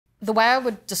The way I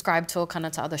would describe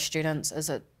tuakana to other students is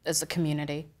a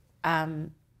community.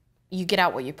 You get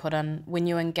out what you put in. When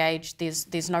you engage,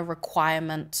 there's no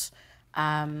requirement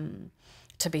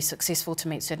to be successful, to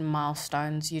meet certain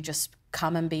milestones. You just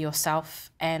come and be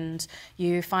yourself, and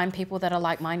you find people that are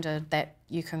like-minded that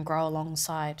you can grow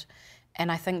alongside.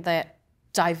 And I think that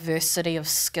diversity of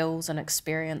skills and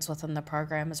experience within the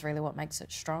program is really what makes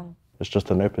it strong. It's just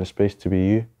an open space to be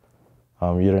you.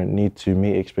 You don't need to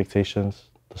meet expectations.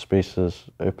 The space is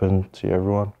open to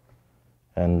everyone,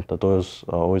 and the doors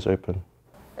are always open.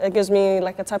 It gives me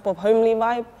like a type of homely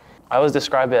vibe. I always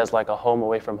describe it as like a home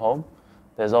away from home.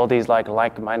 There's all these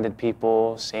like-minded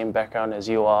people, same background as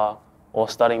you are, all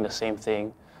studying the same thing.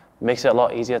 It makes it a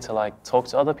lot easier to talk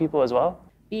to other people as well.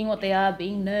 Being what they are,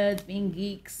 being nerds, being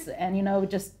geeks, and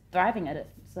just thriving at it.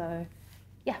 So,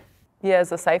 yeah. Yeah,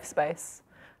 it's a safe space.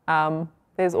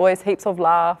 There's always heaps of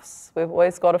laughs. We've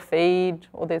always got a feed,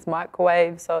 or there's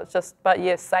microwaves. So it's just, but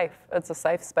yeah, safe. It's a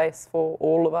safe space for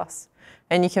all of us.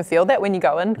 And you can feel that when you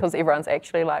go in, because everyone's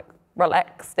actually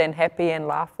relaxed and happy and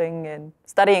laughing and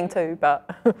studying too, but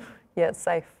yeah, it's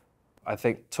safe. I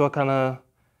think tuakana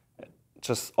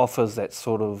just offers that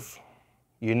sort of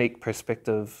unique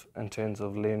perspective in terms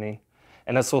of learning.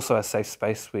 And it's also a safe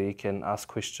space where you can ask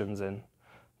questions and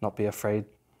not be afraid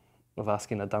of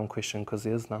asking a dumb question, because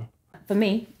there is none. For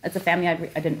me, it's a family I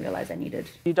didn't realise I needed.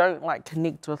 You don't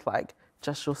connect with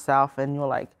just yourself and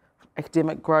your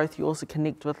academic growth. You also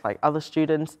connect with other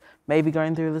students, maybe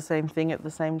going through the same thing at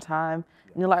the same time.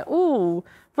 And you're like, ooh,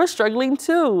 we're struggling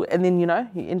too. And then, you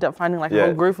end up finding a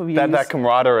whole group of you. That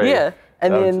camaraderie. Yeah.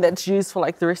 And then that's used for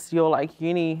the rest of your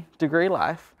uni degree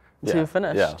life until you're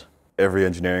finished. Yeah. Every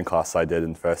engineering class I did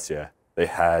in first year, they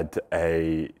had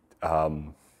the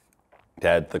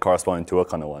corresponding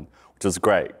tuakana one, which was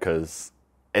great because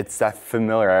it's that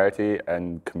familiarity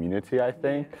and community, I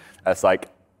think. It's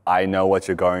I know what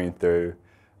you're going through,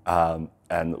 and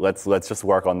let's just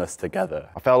work on this together.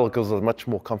 I felt like it was a much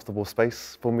more comfortable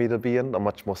space for me to be in, a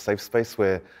much more safe space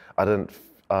where I didn't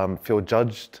feel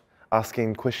judged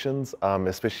asking questions,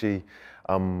 especially,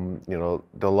 there were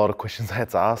a lot of questions I had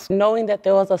to ask. Knowing that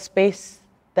there was a space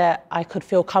that I could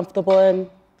feel comfortable in,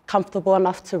 comfortable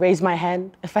enough to raise my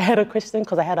hand if I had a question,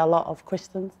 because I had a lot of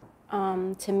questions.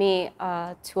 To me,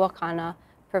 tuakana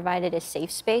provided a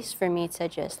safe space for me to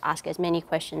just ask as many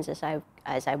questions as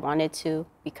I wanted to,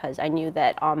 because I knew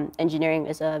that engineering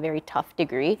is a very tough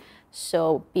degree.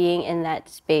 So being in that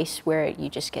space where you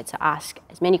just get to ask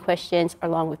as many questions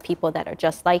along with people that are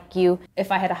just like you.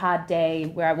 If I had a hard day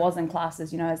where I was in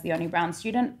classes, as the only brown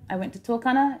student, I went to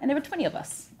tuakana and there were 20 of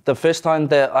us. The first time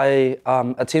that I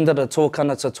attended a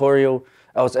tuakana tutorial,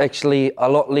 it was actually a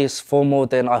lot less formal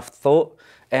than I thought.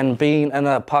 And being in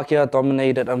a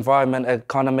Pākehā-dominated environment, it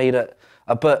kind of made it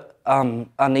a bit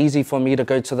uneasy for me to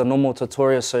go to the normal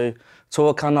tutorial. So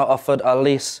tuakana offered a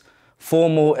less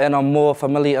formal and a more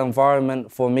familiar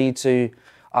environment for me to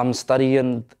study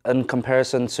in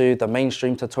comparison to the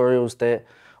mainstream tutorials that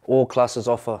all classes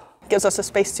offer. It gives us a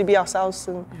space to be ourselves,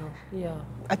 and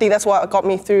I think that's what got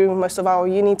me through most of our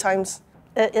uni times.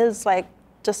 It is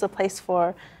just a place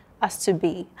for us to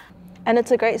be, and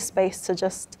it's a great space to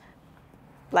just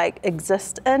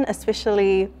exist in,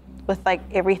 especially with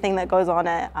everything that goes on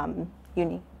at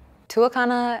uni.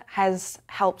 Tuakana has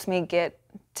helped me get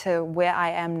to where I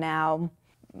am now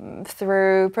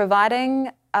through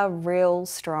providing a real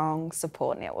strong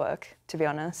support network, to be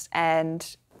honest,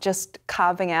 and just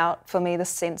carving out for me this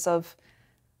sense of,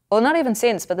 well, not even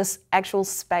sense, but this actual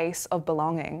space of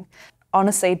belonging.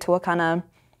 Honestly, tuakana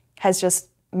has just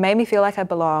made me feel like I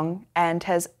belong and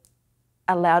has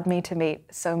allowed me to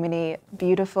meet so many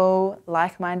beautiful,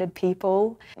 like-minded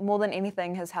people. More than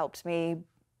anything, has helped me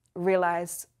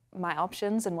realise my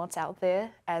options and what's out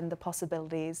there and the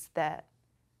possibilities that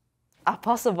are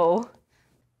possible.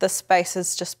 The space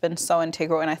has just been so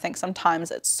integral, and I think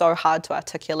sometimes it's so hard to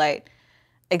articulate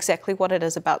exactly what it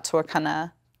is about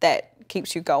tuakana that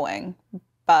keeps you going,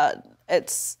 but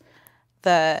it's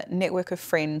the network of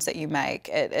friends that you make.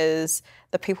 It is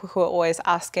the people who are always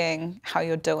asking how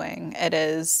you're doing. It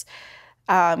is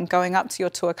going up to your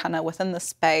tuakana within the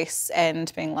space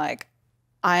and being like,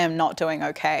 I am not doing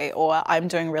okay, or I'm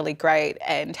doing really great,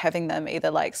 and having them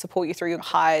either support you through your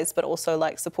highs but also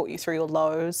support you through your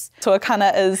lows.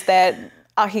 Tuakana is that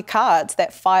ahika, it's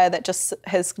that fire that just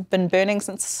has been burning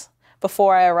since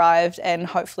before I arrived and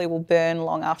hopefully will burn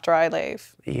long after I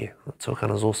leave. Yeah,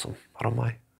 tuakana's awesome.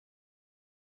 Paramai.